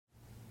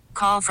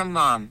Call from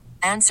mom.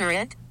 Answer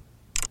it.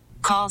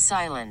 Call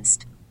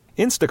silenced.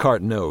 Instacart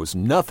knows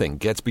nothing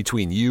gets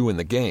between you and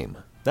the game.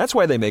 That's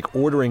why they make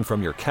ordering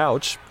from your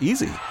couch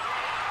easy.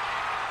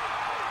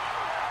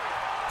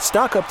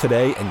 Stock up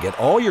today and get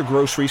all your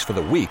groceries for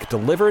the week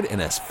delivered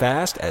in as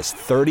fast as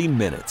 30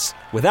 minutes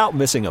without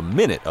missing a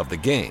minute of the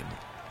game.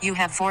 You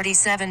have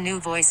 47 new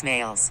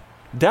voicemails.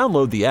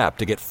 Download the app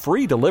to get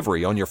free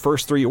delivery on your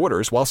first 3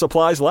 orders while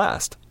supplies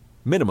last.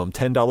 Minimum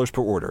 $10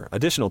 per order.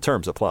 Additional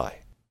terms apply.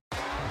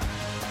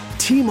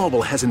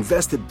 T-Mobile has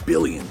invested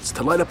billions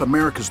to light up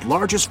America's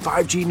largest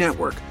 5G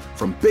network,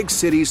 from big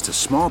cities to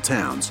small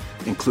towns,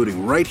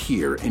 including right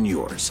here in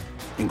yours.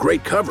 And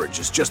great coverage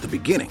is just the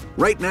beginning.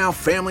 Right now,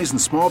 families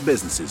and small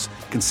businesses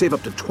can save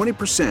up to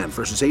 20%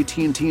 versus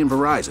AT&T and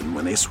Verizon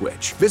when they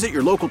switch. Visit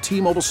your local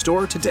T-Mobile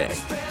store today.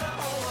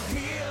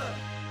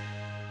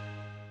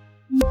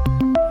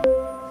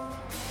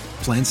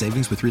 Plan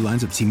savings with 3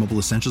 lines of T-Mobile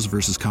Essentials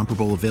versus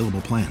comparable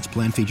available plans.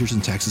 Plan features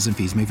and taxes and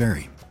fees may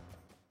vary.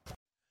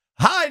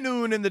 High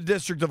noon in the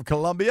District of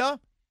Columbia.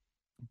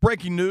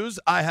 Breaking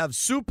news, I have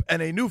soup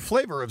and a new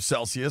flavor of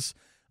Celsius.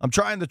 I'm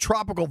trying the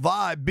tropical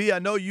vibe. B, I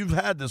know you've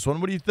had this one.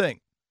 What do you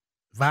think?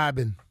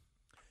 Vibing.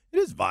 It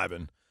is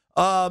vibing.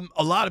 A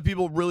lot of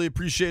people really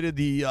appreciated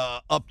the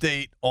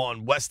update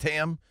on West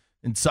Ham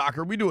in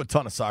soccer. We do a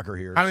ton of soccer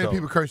here. How many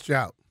people cursed you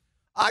out?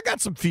 I got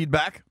some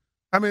feedback.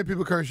 How many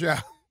people cursed you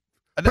out?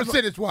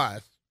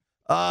 Percentage-wise.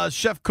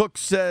 Chef Cook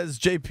says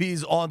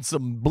JP's on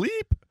some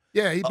bleep.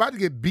 Yeah, he's about to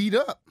get beat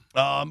up.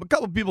 A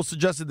couple of people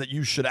suggested that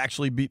you should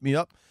actually beat me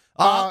up.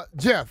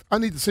 Jeff, I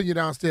need to send you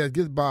downstairs,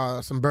 get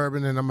some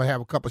bourbon, and I'm going to have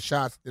a couple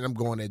shots, and I'm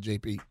going at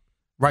JP.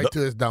 Right to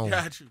his dome.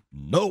 Got you.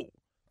 No.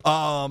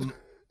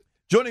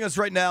 Joining us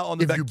right now on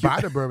the If you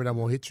buy the bourbon, I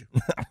won't hit you.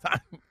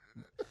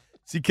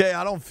 CK,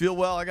 I don't feel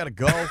well. I got to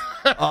go.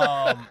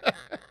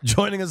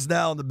 Joining us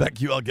now on the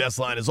BetQL guest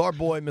line is our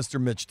boy, Mr.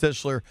 Mitch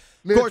Tischler.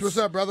 Mitch, what's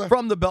up, brother?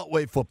 From the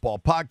Beltway Football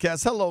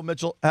Podcast. Hello,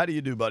 Mitchell. How do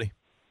you do, buddy?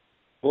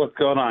 What's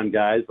going on,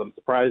 guys? I'm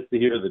surprised to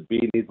hear that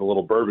B needs a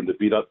little bourbon to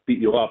beat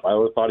you up. I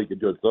always thought he could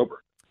do it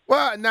sober.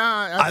 Well,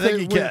 nah. I think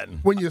he can.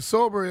 When you're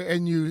sober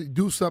and you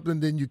do something,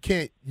 then you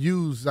can't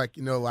use, like,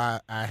 I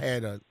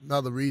had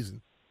another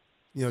reason,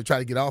 try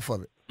to get off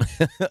of it.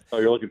 Oh,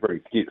 you're looking for an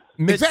excuse.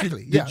 Mitch,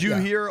 exactly. Did you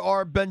hear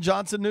our Ben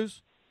Johnson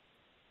news?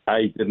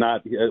 I did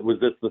not. Was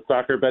this the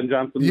soccer Ben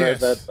Johnson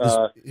yes.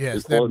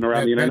 is floating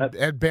around the internet?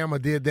 Ed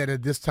Bama did that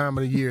at this time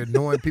of the year,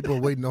 knowing people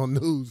are waiting on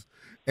news,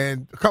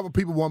 and a couple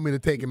people want me to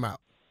take him out.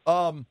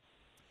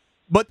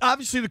 But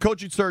obviously the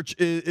coaching search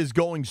is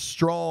going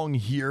strong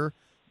here.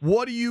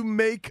 What do you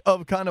make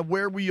of kind of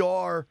where we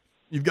are?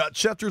 You've got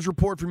Schefter's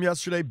report from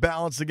yesterday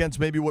balanced against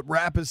maybe what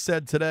Rapp has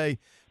said today.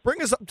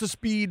 Bring us up to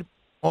speed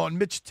on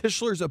Mitch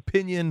Tischler's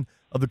opinion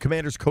of the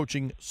Commanders'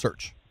 coaching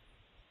search.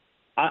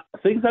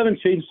 Things haven't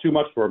changed too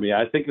much for me.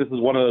 I think this is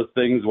one of those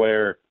things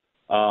where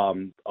a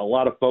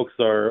lot of folks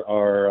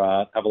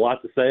are have a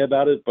lot to say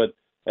about it, but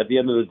at the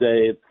end of the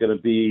day, it's going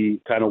to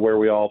be kind of where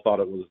we all thought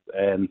it was.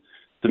 And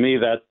to me,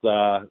 that's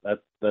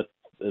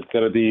it's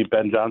going to be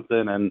Ben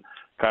Johnson, and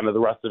kind of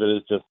the rest of it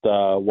is just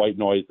white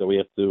noise that we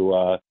have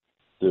to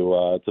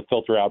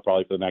filter out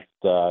probably for the next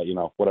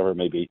whatever it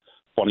may be,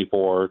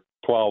 24,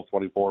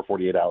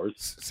 48 hours.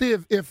 See,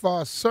 if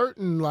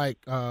certain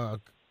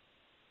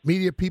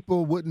media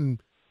people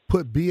wouldn't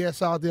put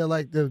BS out there,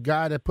 like the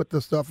guy that put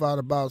the stuff out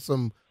about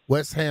some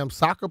West Ham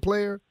soccer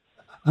player,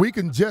 we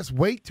can just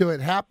wait till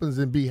it happens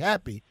and be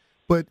happy.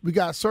 But we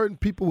got certain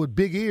people with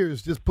big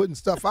ears just putting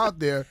stuff out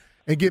there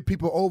and get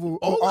people all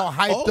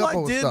hyped up.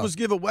 All I did was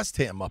give a West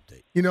Ham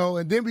update.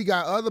 And then we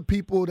got other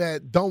people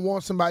that don't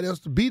want somebody else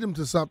to beat them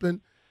to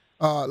something,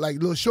 like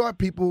little short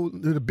people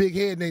with a big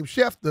head named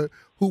Schefter,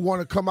 who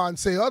want to come out and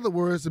say other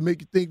words to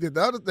make you think that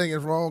the other thing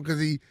is wrong because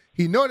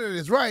he know that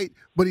it's right,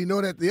 but he know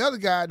that the other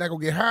guy not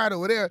going to get hired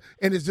over there,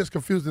 and it's just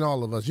confusing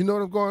all of us. You know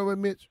what I'm going with,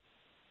 Mitch?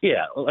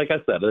 Yeah, like I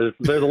said,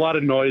 there's a lot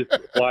of noise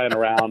flying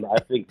around. I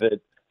think that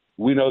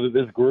we know that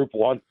this group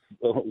wants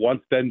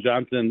Ben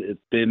Johnson. It's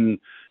been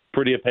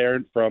pretty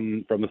apparent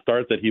from the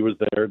start that he was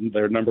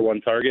their number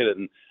one target,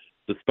 and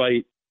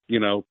despite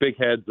big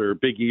heads or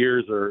big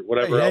ears or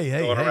whatever else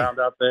going around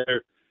out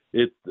there,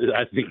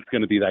 I think it's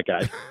going to be that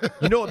guy.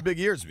 You know what big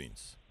ears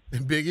means?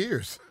 Big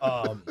ears.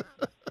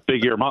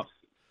 Big ear muffs.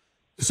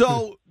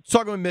 So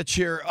talking with Mitch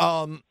here,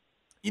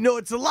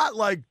 it's a lot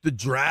like the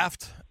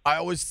draft. I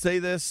always say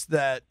this,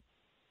 that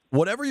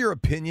whatever your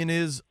opinion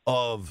is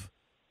of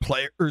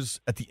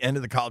players at the end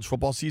of the college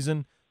football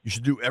season, you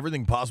should do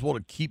everything possible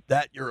to keep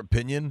that your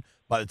opinion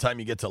by the time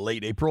you get to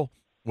late April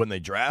when they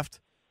draft.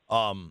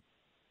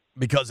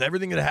 Because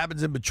everything that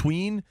happens in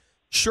between,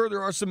 sure,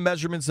 there are some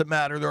measurements that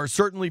matter. There are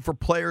certainly for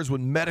players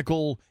with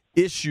medical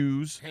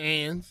issues.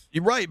 Hands.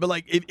 You're right,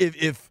 but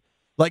if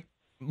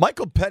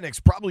Michael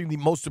Penix, probably the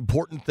most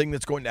important thing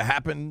that's going to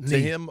happen to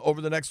him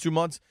over the next 2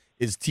 months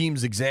is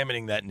teams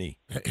examining that knee.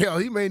 Hell,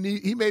 he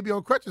may be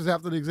on crutches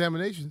after the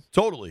examinations.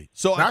 Totally.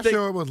 So I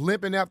sure it was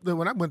limping after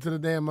when I went to the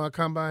damn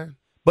combine.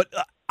 But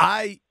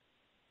I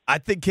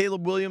think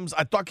Caleb Williams.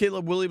 I thought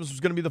Caleb Williams was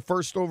going to be the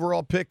first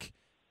overall pick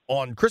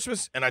on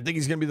Christmas, and I think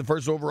he's going to be the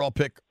first overall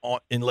pick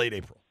in late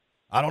April.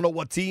 I don't know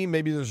what team.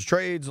 Maybe there's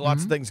trades.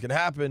 Lots of things can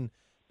happen.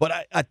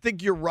 But I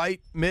think you're right,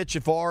 Mitch.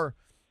 If our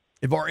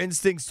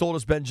instincts told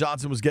us Ben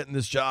Johnson was getting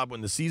this job when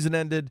the season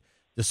ended,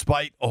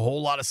 despite a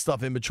whole lot of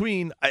stuff in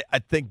between, I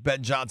think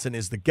Ben Johnson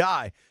is the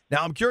guy.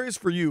 Now, I'm curious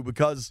for you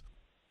because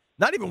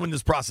not even when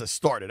this process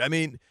started. I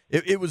mean,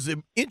 it was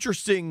an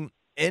interesting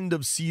end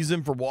of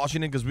season for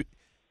Washington because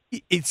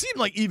it seemed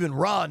like even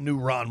Ron knew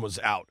Ron was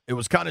out. It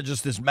was kind of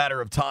just this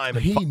matter of time.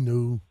 And he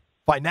knew.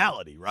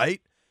 Finality,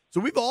 right? So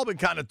we've all been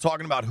kind of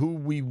talking about who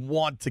we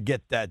want to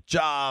get that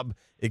job,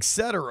 et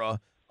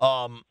cetera.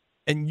 And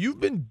you've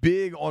been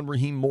big on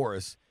Raheem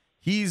Morris.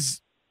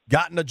 He's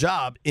gotten a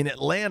job in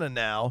Atlanta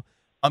now.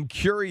 I'm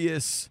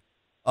curious,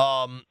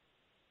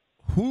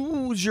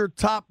 who's your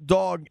top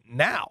dog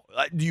now?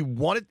 Do you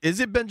want it? Is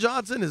it Ben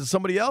Johnson? Is it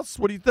somebody else?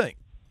 What do you think?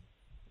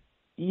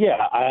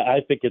 Yeah, I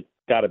think it's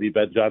got to be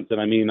Ben Johnson.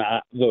 I mean,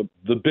 my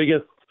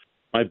biggest,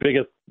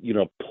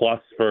 plus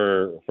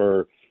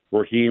for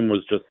Raheem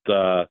was just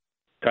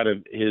kind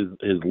of his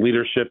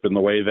leadership and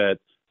the way that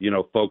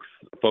folks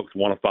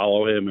want to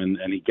follow him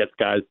and he gets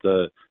guys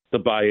to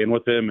buy in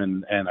with him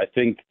and I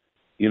think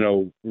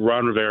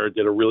Ron Rivera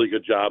did a really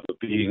good job of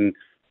being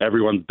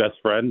everyone's best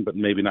friend, but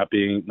maybe not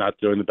doing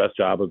the best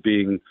job of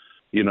being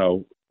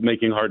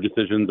making hard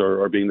decisions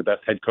or being the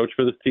best head coach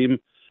for this team.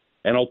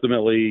 And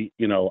ultimately,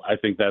 I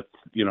think that's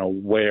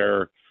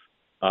where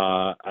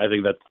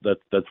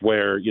that's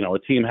where a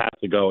team has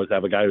to go, is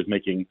have a guy who's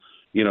making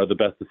the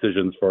best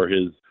decisions for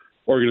his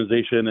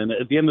organization. And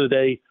at the end of the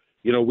day,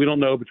 we don't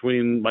know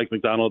between Mike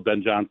McDonald,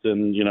 Ben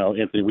Johnson,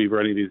 Anthony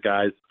Weaver, any of these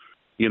guys,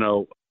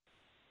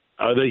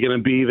 are they going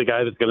to be the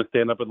guy that's going to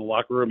stand up in the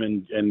locker room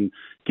and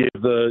give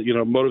the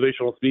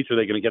motivational speech? Are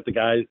they going to get the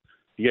guys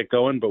to get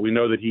going? But we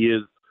know that he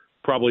is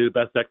probably the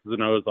best X's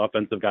and O's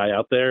offensive guy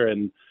out there,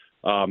 and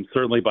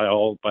certainly by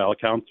all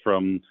accounts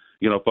from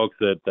folks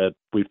that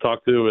we've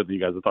talked to and you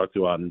guys have talked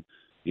to on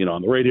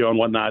on the radio and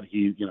whatnot,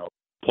 he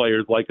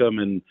players like him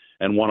and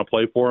want to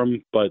play for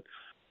him. But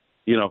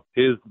the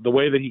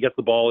way that he gets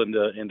the ball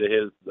into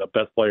his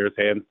best players'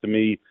 hands, to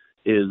me,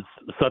 is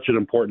such an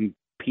important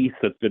piece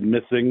that's been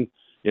missing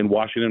in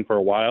Washington for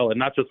a while, and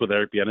not just with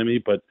Eric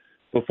Bieniemy, but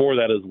before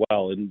that as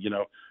well. And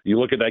you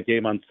look at that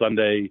game on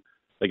Sunday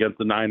against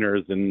the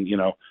Niners, and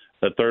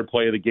the third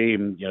play of the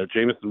game,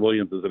 Jamison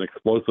Williams is an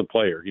explosive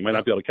player. He might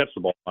not be able to catch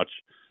the ball much,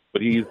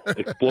 but he's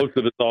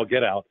explosive as all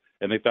get out.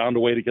 And they found a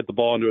way to get the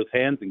ball into his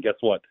hands, and guess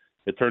what?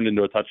 It turned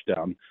into a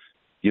touchdown.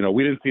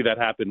 We didn't see that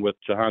happen with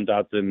Jahan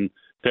Dotson,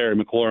 Terry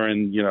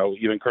McLaurin,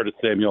 even Curtis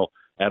Samuel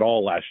at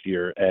all last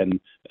year, and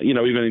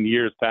even in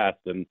years past.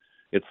 And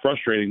it's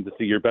frustrating to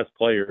see your best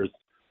players,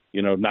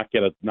 not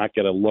get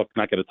a look,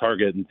 not get a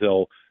target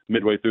until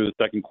midway through the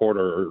second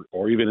quarter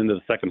or even into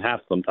the second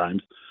half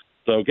sometimes.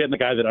 So getting a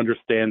guy that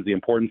understands the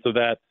importance of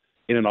that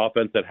in an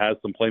offense that has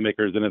some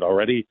playmakers in it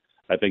already,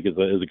 I think is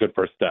a good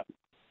first step.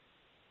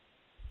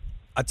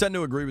 I tend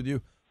to agree with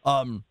you.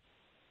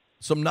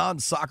 Some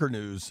non-soccer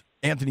news.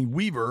 Anthony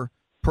Weaver,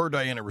 per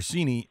Diana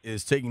Rossini,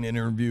 is taking an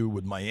interview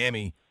with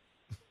Miami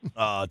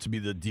to be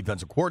the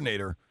defensive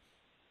coordinator.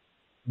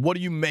 What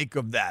do you make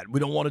of that? We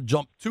don't want to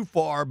jump too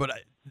far, but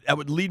that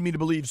would lead me to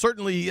believe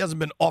certainly he hasn't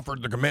been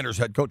offered the Commanders'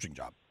 head coaching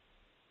job.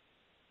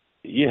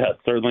 Yeah,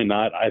 certainly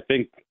not. I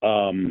think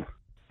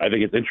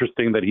it's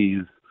interesting that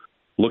he's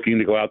looking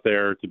to go out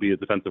there to be a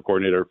defensive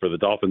coordinator for the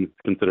Dolphins,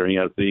 considering he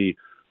has the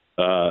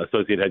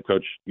associate head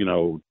coach,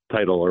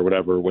 title or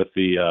whatever with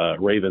the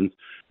Ravens.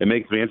 It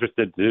makes me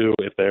interested too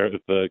if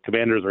the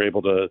Commanders are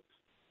able to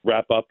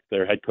wrap up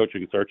their head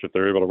coaching search, if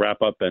they're able to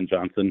wrap up Ben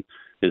Johnson,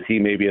 is he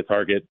maybe a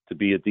target to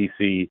be a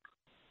DC,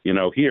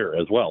 here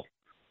as well.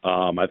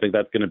 I think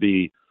that's going to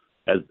be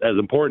as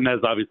important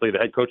as obviously the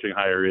head coaching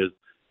hire is.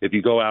 If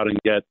you go out and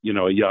get,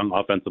 a young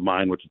offensive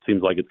mind, which it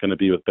seems like it's going to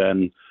be with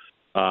Ben,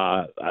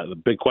 the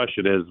big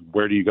question is,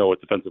 where do you go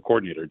with defensive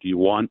coordinator? Do you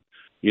want,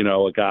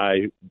 a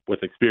guy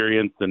with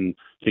experience and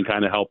can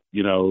kind of help,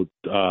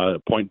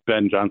 point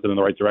Ben Johnson in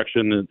the right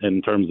direction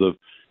in terms of,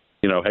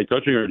 head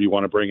coaching, or do you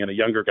want to bring in a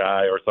younger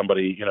guy or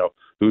somebody,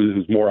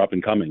 who's more up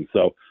and coming?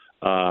 So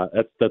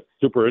that's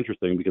super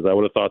interesting, because I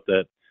would have thought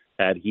that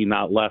had he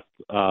not left,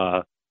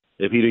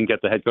 if he didn't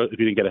get a head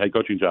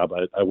coaching job,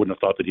 I wouldn't have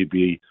thought that he'd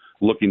be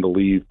looking to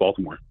leave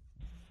Baltimore.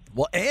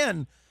 Well,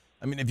 and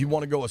I mean, if you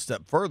want to go a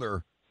step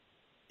further,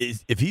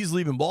 if he's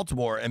leaving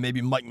Baltimore and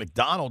maybe Mike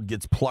McDonald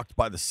gets plucked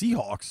by the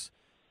Seahawks,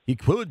 he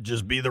could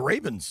just be the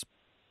Ravens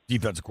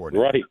defensive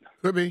coordinator. Right.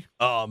 Could be.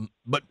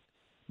 But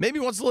maybe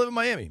he wants to live in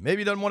Miami.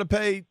 Maybe he doesn't want to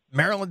pay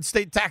Maryland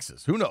state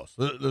taxes. Who knows?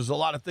 There's a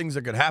lot of things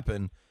that could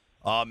happen.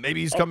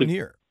 Maybe he's coming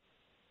here.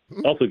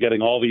 Also,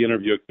 getting all the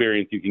interview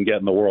experience you can get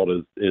in the world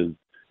is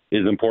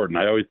important.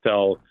 I always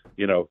tell,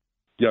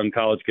 young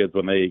college kids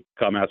when they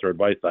come ask for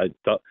advice,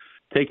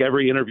 take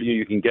every interview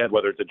you can get,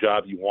 whether it's a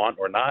job you want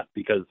or not,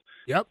 because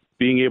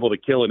being able to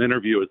kill an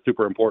interview is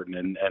super important,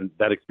 and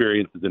that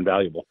experience is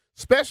invaluable.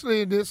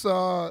 Especially in this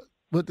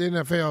with the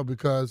NFL,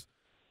 because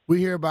we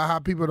hear about how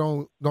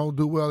people don't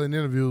do well in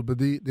interviews, but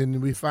then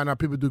we find out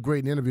people do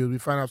great in interviews. We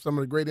find out some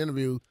of the great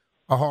interviews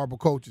are horrible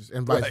coaches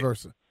and vice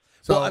versa.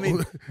 So, well, I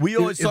mean, we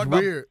always talk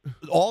about weird.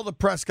 all the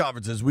press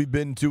conferences we've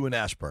been to in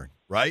Ashburn,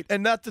 right?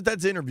 And not that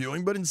that's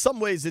interviewing, but in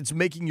some ways it's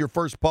making your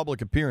first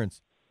public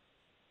appearance.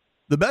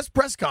 The best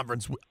press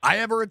conference I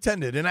ever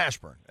attended in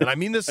Ashburn, and I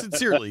mean this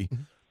sincerely,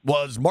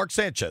 was Mark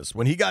Sanchez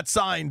when he got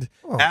signed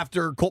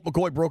after Colt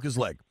McCoy broke his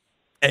leg.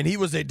 And he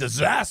was a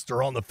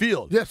disaster on the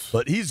field. Yes.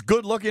 But he's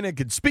good looking and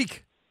can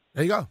speak.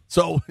 There you go.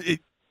 So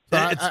it's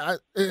great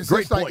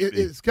just like point.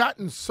 it's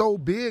gotten so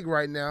big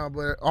right now,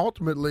 but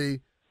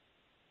ultimately,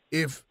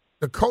 if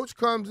the coach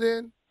comes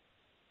in,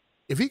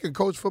 if he can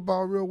coach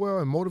football real well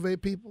and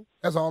motivate people,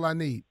 that's all I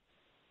need.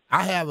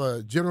 I have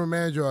a general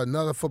manager or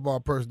another football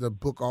person to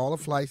book all the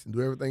flights and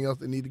do everything else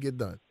they need to get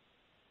done.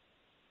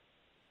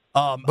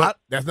 But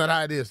that's not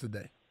how it is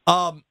today.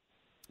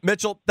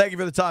 Mitchell, thank you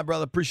for the time,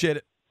 brother. Appreciate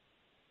it.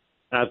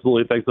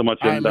 Absolutely. Thanks so much.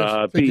 And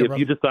P, if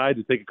you decide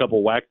to take a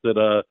couple whacks at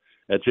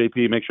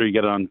JP, make sure you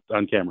get it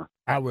on camera.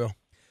 I will.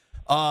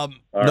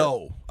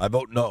 No. I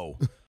vote no.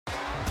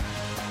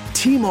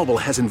 T-Mobile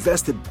has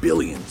invested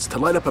billions to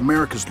light up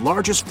America's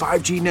largest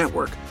 5G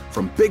network,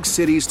 from big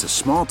cities to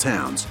small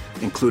towns,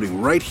 including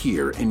right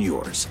here in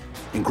yours.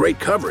 And great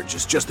coverage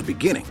is just the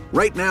beginning.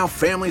 Right now,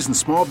 families and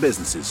small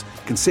businesses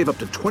can save up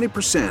to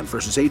 20%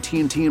 versus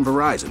AT&T and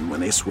Verizon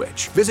when they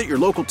switch. Visit your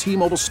local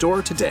T-Mobile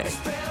store today.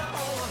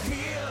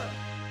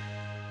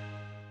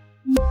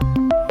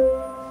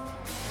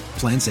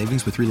 Plan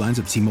savings with 3 lines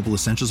of T-Mobile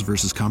Essentials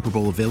versus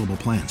comparable available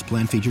plans.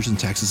 Plan features and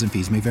taxes and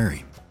fees may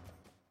vary.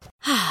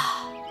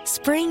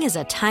 Spring is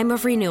a time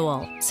of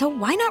renewal, so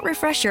why not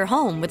refresh your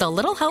home with a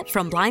little help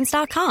from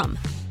Blinds.com?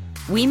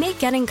 We make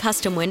getting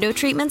custom window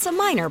treatments a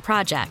minor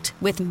project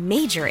with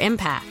major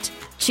impact.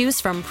 Choose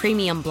from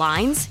premium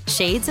blinds,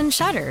 shades, and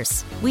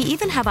shutters. We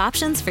even have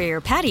options for your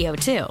patio,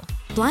 too.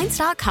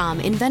 Blinds.com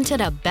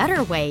invented a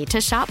better way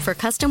to shop for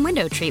custom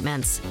window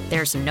treatments.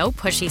 There's no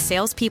pushy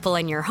salespeople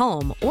in your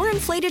home or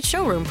inflated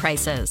showroom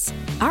prices.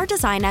 Our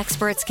design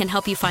experts can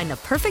help you find the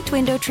perfect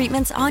window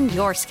treatments on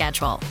your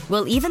schedule.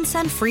 We'll even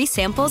send free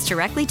samples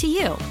directly to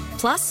you.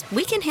 Plus,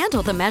 we can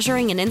handle the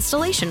measuring and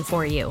installation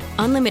for you.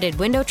 Unlimited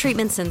window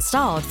treatments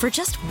installed for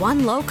just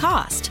one low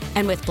cost.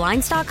 And with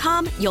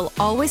Blinds.com, you'll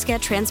always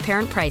get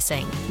transparent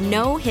pricing.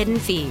 No hidden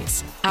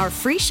fees. Our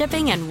free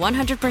shipping and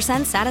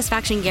 100%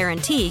 satisfaction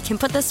guarantee can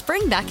put the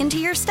spring back into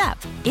your step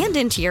and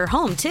into your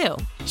home, too.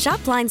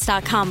 Shop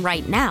Blinds.com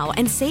right now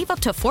and save up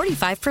to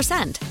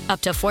 45%.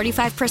 Up to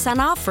 45%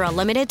 off for a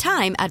limited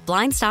time at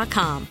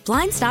Blinds.com.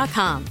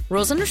 Blinds.com.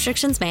 Rules and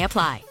restrictions may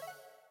apply.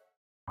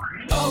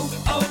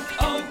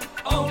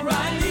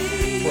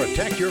 O'Reilly.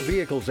 Protect your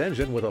vehicle's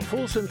engine with a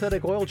full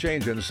synthetic oil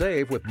change and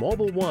save with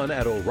Mobil 1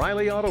 at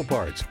O'Reilly Auto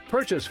Parts.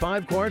 Purchase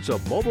 5 quarts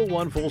of Mobil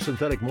 1 full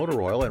synthetic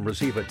motor oil and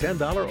receive a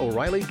 $10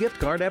 O'Reilly gift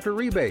card after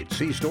rebate.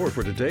 See store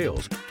for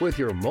details. With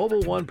your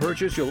Mobil 1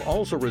 purchase, you'll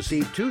also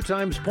receive 2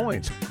 times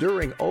points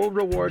during O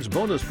Rewards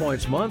Bonus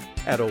Points Month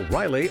at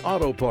O'Reilly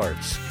Auto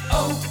Parts.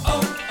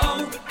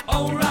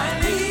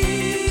 O'Reilly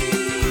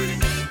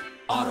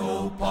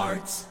Auto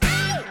Parts.